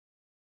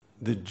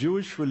The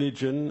Jewish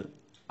religion,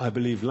 I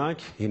believe, like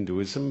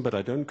Hinduism, but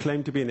I don't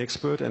claim to be an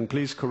expert, and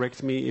please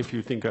correct me if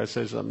you think I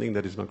say something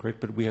that is not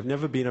correct, but we have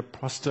never been a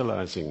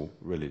proselytizing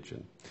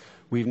religion.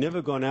 We've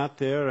never gone out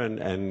there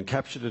and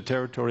captured a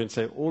territory and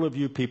say, all of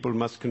you people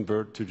must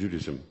convert to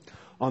Judaism.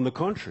 On the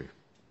contrary,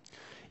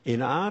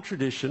 in our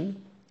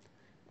tradition,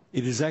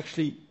 it is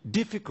actually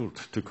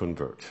difficult to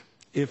convert.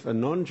 If a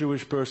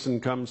non-Jewish person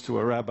comes to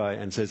a rabbi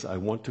and says, I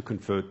want to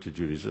convert to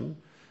Judaism,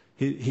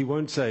 he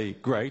won't say,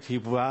 great, he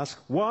will ask,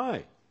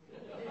 why?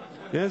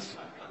 Yes?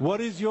 What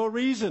is your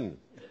reason?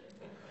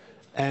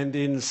 And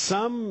in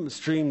some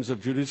streams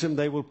of Judaism,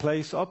 they will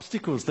place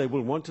obstacles. They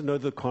will want to know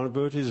the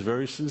convert is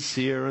very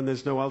sincere and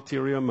there's no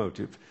ulterior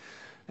motive.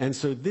 And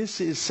so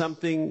this is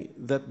something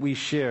that we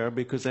share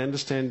because I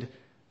understand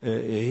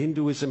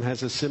Hinduism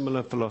has a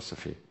similar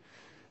philosophy.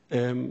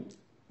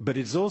 But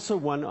it's also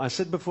one, I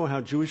said before how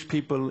Jewish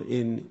people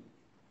in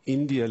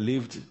India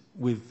lived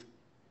with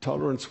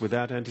tolerance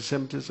without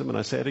anti-Semitism, and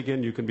I say it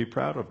again, you can be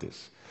proud of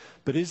this.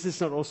 But is this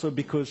not also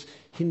because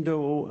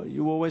Hindu,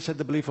 you always had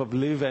the belief of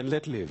live and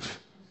let live?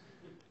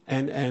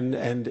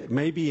 And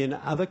maybe in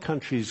other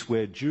countries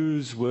where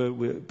Jews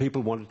where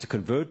people wanted to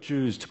convert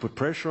Jews, to put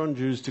pressure on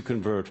Jews to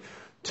convert,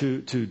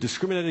 to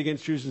discriminate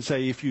against Jews and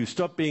say, if you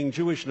stop being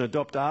Jewish and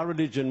adopt our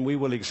religion, we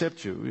will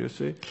accept you, you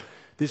see?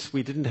 This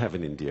we didn't have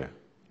in India.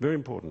 Very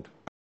important.